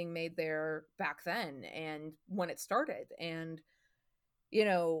spaces being made there back then and when it started. And,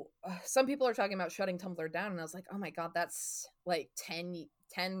 some people are talking about shutting Tumblr down. And I was like, oh my God, that's like 10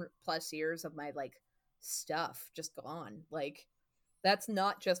 plus years of my like stuff just gone. Like, that's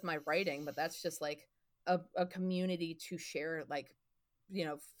not just my writing, but that's just like a community to share, like,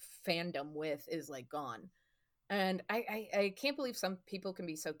 fandom with is like gone. And I can't believe some people can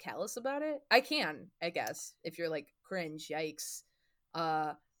be so callous about it. I guess, if you're like, cringe, yikes.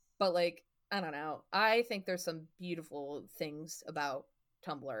 But like, I don't know. I think there's some beautiful things about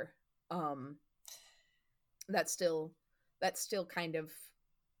Tumblr that still kind of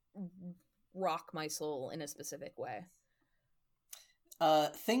rock my soul in a specific way.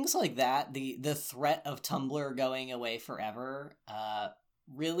 Things like that, the threat of Tumblr going away forever,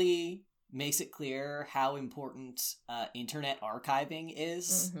 really makes it clear how important internet archiving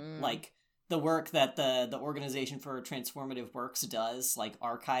is. Mhm. Like the work that the Organization for Transformative Works does, like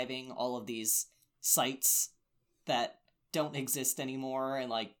archiving all of these sites that don't exist anymore and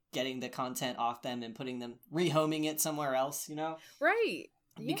like getting the content off them and putting them, rehoming it somewhere else, you know? Right.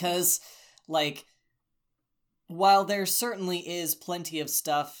 Yeah. Because like while there certainly is plenty of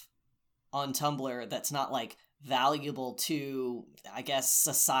stuff on Tumblr that's not like valuable to, I guess,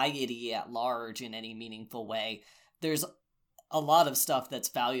 society at large in any meaningful way, there's a lot of stuff that's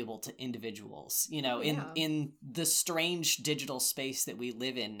valuable to individuals. You know, Yeah. in the strange digital space that we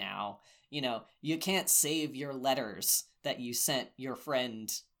live in now, you know, you can't save your letters that you sent your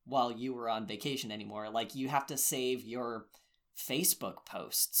friend while you were on vacation anymore. Like, you have to save your Facebook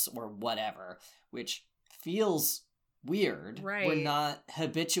posts or whatever, which feels weird. Right. We're not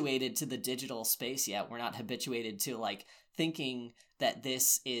habituated to the digital space yet. We're not habituated to like thinking that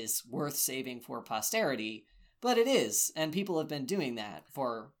this is worth saving for posterity, but it is. And people have been doing that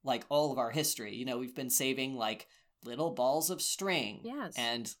for like all of our history. You know, we've been saving like little balls of string Yes.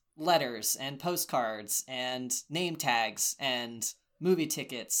 and letters and postcards and name tags and movie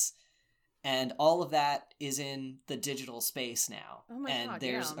tickets, and all of that is in the digital space now. Oh my and God,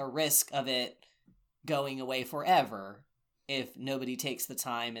 there's yeah. a risk of it going away forever if nobody takes the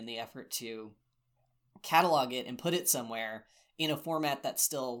time and the effort to catalog it and put it somewhere in a format that's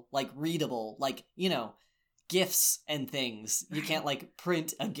still like readable, like, you know, GIFs and things. You can't like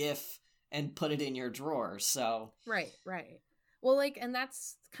print a GIF and put it in your drawer. So Right. Well, like, and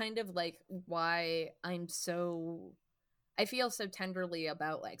that's kind of like why I feel so tenderly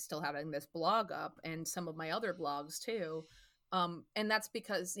about like still having this blog up and some of my other blogs too. And that's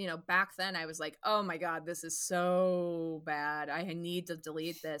because, you know, back then I was like, oh my God, this is so bad. I need to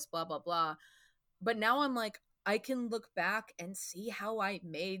delete this, blah, blah, blah. But now I'm like, I can look back and see how I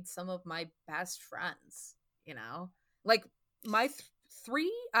made some of my best friends, you know? Like my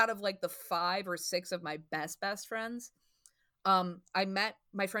 3 out of like the 5 or 6 of my best friends, I met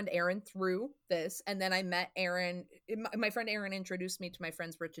my friend Aaron through this, and then I met Aaron. My friend Aaron introduced me to my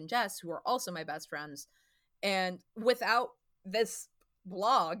friends Rich and Jess, who are also my best friends. And without this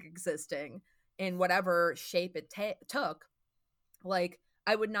blog existing in whatever shape it took, like,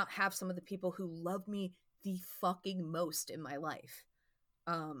 I would not have some of the people who love me the fucking most in my life.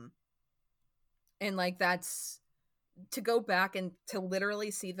 And like, that's to go back and to literally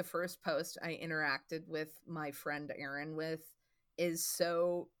see the first post I interacted with my friend Aaron with is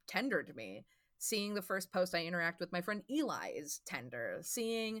so tender to me. Seeing the first post I interact with my friend Eli is tender.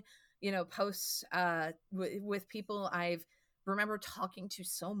 Seeing, you know, posts with people I've remember talking to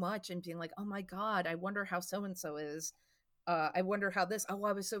so much and being like, oh my God, I wonder how so-and-so is. I wonder how this, oh,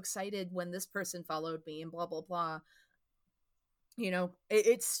 I was so excited when this person followed me and blah, blah, blah. You know,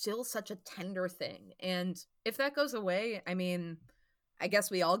 it's still such a tender thing. And if that goes away, I mean, I guess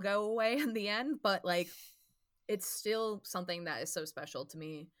we all go away in the end, but like, it's still something that is so special to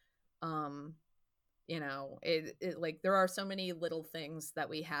me. You know, it like, there are so many little things that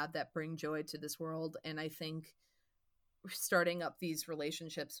we have that bring joy to this world. And I think starting up these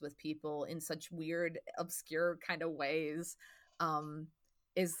relationships with people in such weird, obscure kind of ways,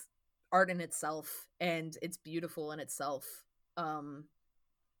 is art in itself, and it's beautiful in itself.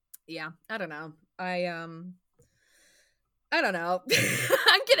 Yeah, I don't know. I don't know.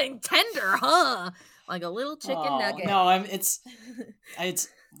 I'm getting tender, huh? Like a little chicken nugget. No, it's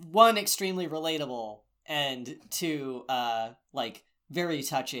one, extremely relatable, and two, like very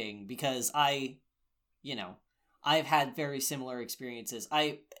touching, because you know, I've had very similar experiences.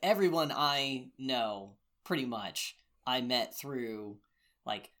 Everyone I know, pretty much, I met through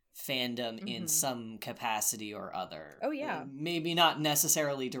like fandom in some capacity or other. Oh yeah. Maybe not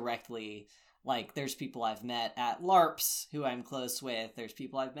necessarily directly. Like, there's people I've met at LARPs who I'm close with. There's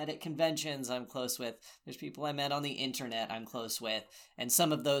people I've met at conventions I'm close with. There's people I met on the internet I'm close with. And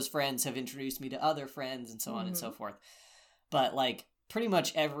some of those friends have introduced me to other friends and so on and so forth. But, like, pretty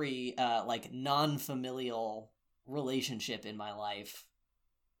much every, like, non-familial relationship in my life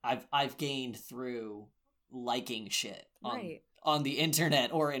I've gained through liking shit on the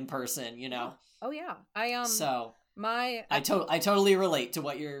internet or in person, you know? Oh yeah. I totally relate to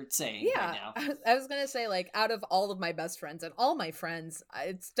what you're saying right now. I was gonna say, like, out of all of my best friends and all my friends,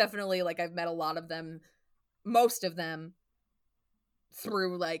 it's definitely like I've met a lot of them, most of them,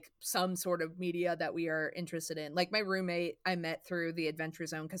 through like some sort of media that we are interested in. Like my roommate I met through the Adventure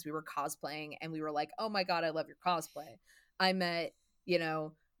Zone because we were cosplaying and we were like, oh my God, I love your cosplay. I met, you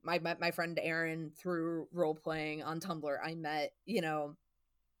know, my friend Aaron through role playing on Tumblr. I met, you know,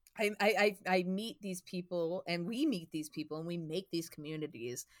 I meet these people, and we meet these people, and we make these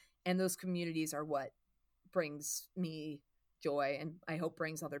communities, and those communities are what brings me joy, and I hope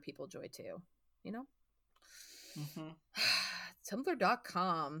brings other people joy too. You know. Mm-hmm.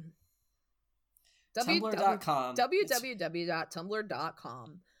 Tumblr.com. Tumblr.com.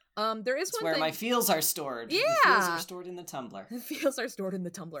 www.tumblr.com. There is one where thing... my feels are stored. Yeah, the feels are stored in the Tumblr. The feels are stored in the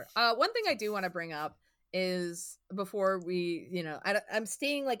Tumblr. One thing I do want to bring up is, before we, I'm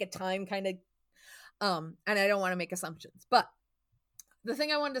staying like a time kind of, and I don't want to make assumptions, but the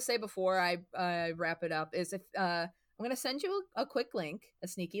thing I wanted to say before I wrap it up is, if I'm going to send you a quick link, a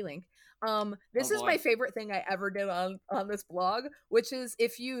sneaky link. This is my favorite thing I ever did on this blog, which is,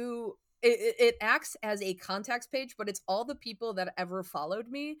 if you... It acts as a contacts page, but it's all the people that ever followed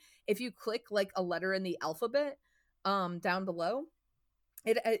me. If you click like a letter in the alphabet down below,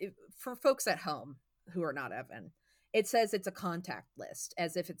 it for folks at home who are not Evan, it says it's a contact list,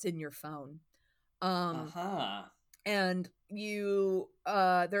 as if it's in your phone. And you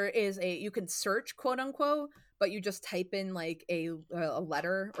there is you can search, quote unquote, but you just type in like a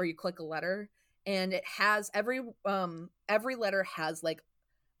letter, or you click a letter, and it has every letter has like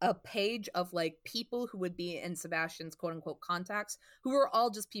a page of like people who would be in Sebastian's quote unquote contacts, who were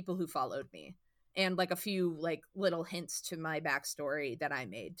all just people who followed me, and like a few like little hints to my backstory that I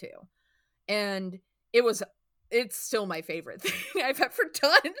made too. And it's still my favorite thing I've ever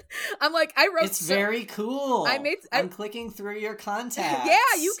done. I'm like, I wrote... It's very cool. I'm clicking through your contacts.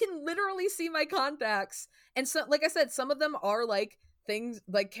 Yeah, you can literally see my contacts. And so, like I said, some of them are like things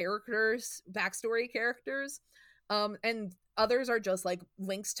like characters, backstory characters. And others are just like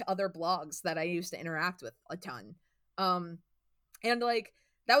links to other blogs that I used to interact with a ton. And like,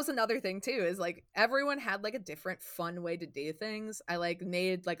 that was another thing too, is like, everyone had like a different fun way to do things. I like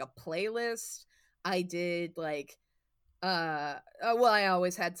made like a playlist. I did like, well, I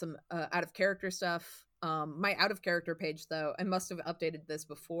always had some out of character stuff. My out of character page, though, I must have updated this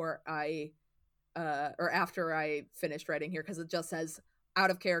before or after I finished writing here, because it just says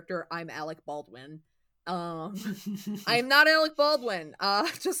out of character, I'm Alec Baldwin. I'm not Alec Baldwin,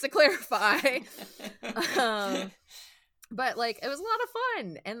 just to clarify. But like, it was a lot of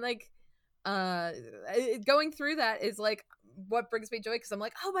fun, and like going through that is like what brings me joy, because I'm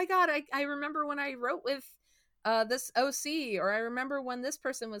like, oh my god, I remember when I wrote with this OC, or I remember when this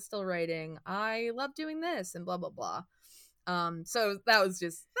person was still writing. I love doing this, and blah blah blah. So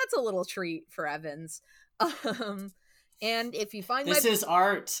that's a little treat for Evans. And if you find this is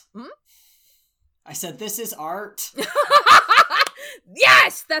art. Hmm? I said this is art.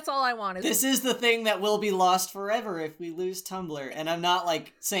 Yes, that's all I wanted. This is the thing that will be lost forever if we lose Tumblr. And I'm not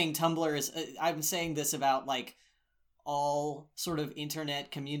like saying Tumblr is... I'm saying this about like all sort of internet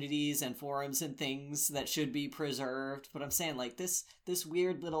communities and forums and things that should be preserved. But I'm saying like this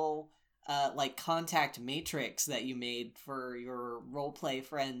weird little like contact matrix that you made for your roleplay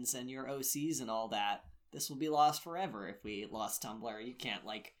friends and your OCs and all that. This will be lost forever if we lost Tumblr. You can't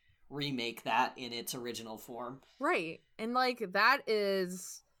like remake that in its original form. Right. And like,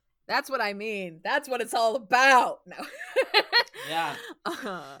 that's what I mean. That's what it's all about. No. Yeah.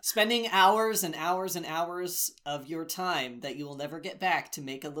 Spending hours and hours and hours of your time that you will never get back to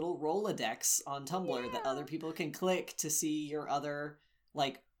make a little Rolodex on Tumblr that other people can click to see your other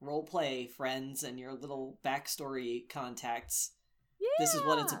like roleplay friends and your little backstory contacts. Yeah. This is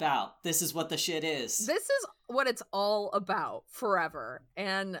what it's about. This is what the shit is. This is what it's all about forever.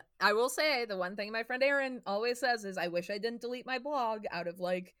 And I will say, the one thing my friend Aaron always says is, I wish I didn't delete my blog out of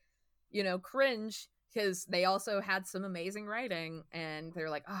like, cringe, because they also had some amazing writing, and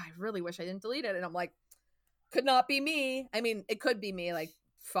they're like, oh, I really wish I didn't delete it. And I'm like, could not be me. I mean, it could be me like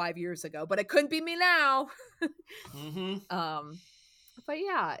 5 years ago, but it couldn't be me now. Mm-hmm. But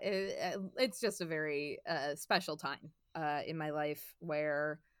yeah, it's just a very special time in my life,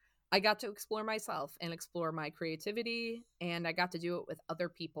 where I got to explore myself and explore my creativity, and I got to do it with other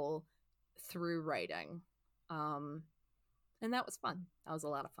people through writing. And that was fun. That was a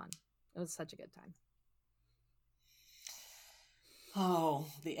lot of fun. It was such a good time. Oh,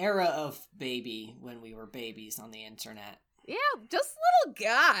 the era of baby, when we were babies on the internet. Yeah, just little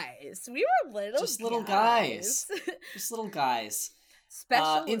guys. We were little guys. Just little guys.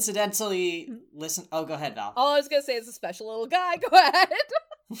 Special. Incidentally, listen. Oh, go ahead, Val. All I was gonna say is a special little guy. Go ahead.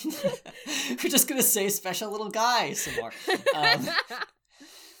 We're just gonna say special little guy some more.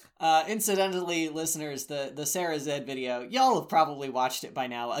 Incidentally, listeners, the Sarah Zed video, y'all have probably watched it by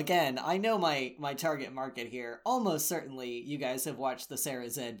now. Again, I know my target market here. Almost certainly you guys have watched the Sarah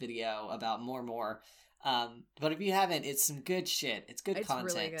Zed video about More. But if you haven't, it's some good shit. It's good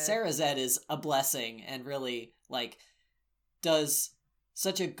content. Really good. Sarah Zed is a blessing, and really, like, does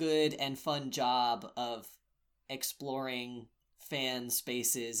such a good and fun job of exploring fan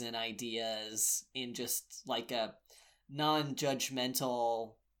spaces and ideas in just like a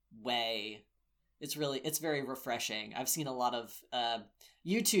non-judgmental way. It's very refreshing. I've seen a lot of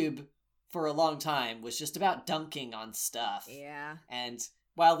YouTube for a long time was just about dunking on stuff. Yeah. And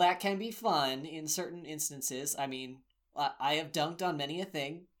while that can be fun in certain instances, I mean, I have dunked on many a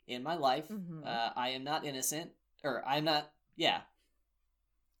thing in my life. Mm-hmm. I am not innocent, or I'm not, yeah.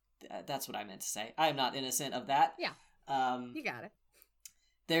 That's what I meant to say. I am not innocent of that. Yeah. You got it.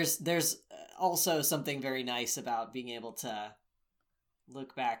 There's also something very nice about being able to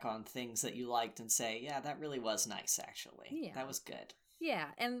look back on things that you liked and say, yeah, that really was nice, actually. Yeah. That was good. Yeah,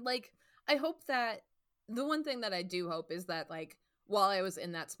 and, like, I hope that, the one thing that I do hope is that, like, while I was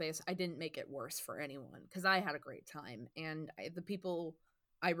in that space, I didn't make it worse for anyone, because I had a great time, and the people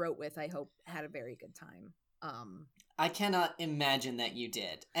I wrote with, I hope, had a very good time. I cannot imagine that you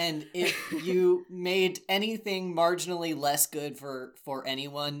did. And if you made anything marginally less good for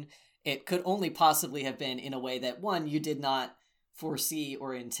anyone, it could only possibly have been in a way that, one, you did not foresee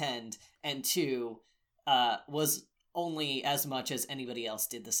or intend, and two, was only as much as anybody else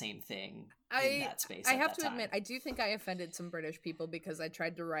did the same thing in that space. I have to admit, I do think I offended some British people because I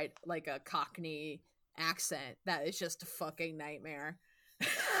tried to write like a Cockney accent that is just a fucking nightmare.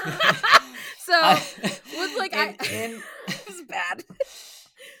 So was like it was bad.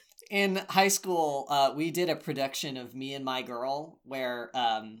 In high school, we did a production of Me and My Girl where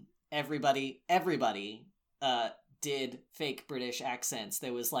everybody did fake British accents.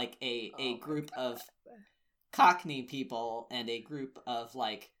 There was like a group of Cockney people and a group of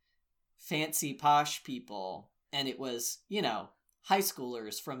like fancy posh people, and it was, you know, high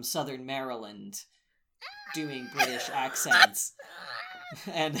schoolers from Southern Maryland doing British accents.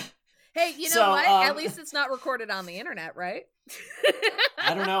 And hey, you know what? At least it's not recorded on the internet, right?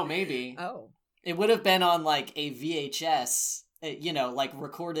 I don't know, maybe. Oh. It would have been on like a VHS, you know, like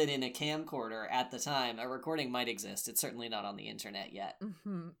recorded in a camcorder at the time. A recording might exist. It's certainly not on the internet yet.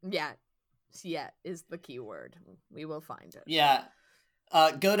 Mm-hmm. Yeah. Yet is the key word. We will find it. Yeah.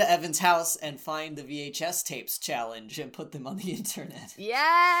 Go to Evan's house and find the VHS tapes challenge and put them on the internet. Yes!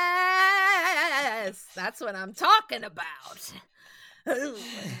 That's what I'm talking about.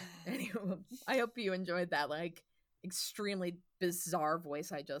 Anyway, I hope you enjoyed that, like, extremely bizarre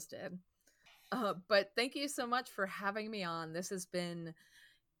voice I just did. But thank you so much for having me on. This has been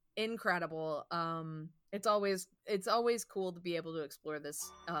incredible. It's always cool to be able to explore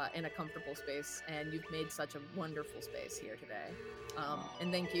this in a comfortable space, and you've made such a wonderful space here today.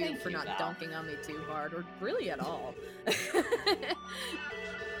 And thank you for not dunking on me too hard, or really at all.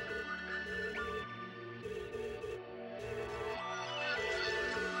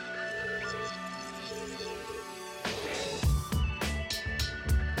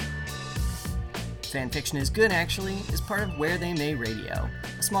 Fanfiction is Good, Actually, is part of Where They May Radio,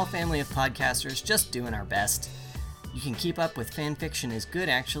 a small family of podcasters just doing our best. You can keep up with Fanfiction is Good,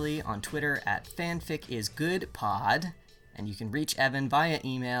 Actually on Twitter at fanficisgoodpod, and you can reach Evan via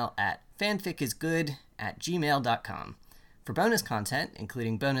email at fanficisgood@gmail.com. For bonus content,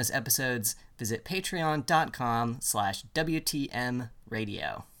 including bonus episodes, visit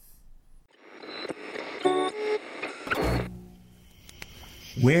patreon.com/WTMradio.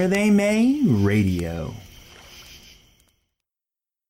 Where They May Radio.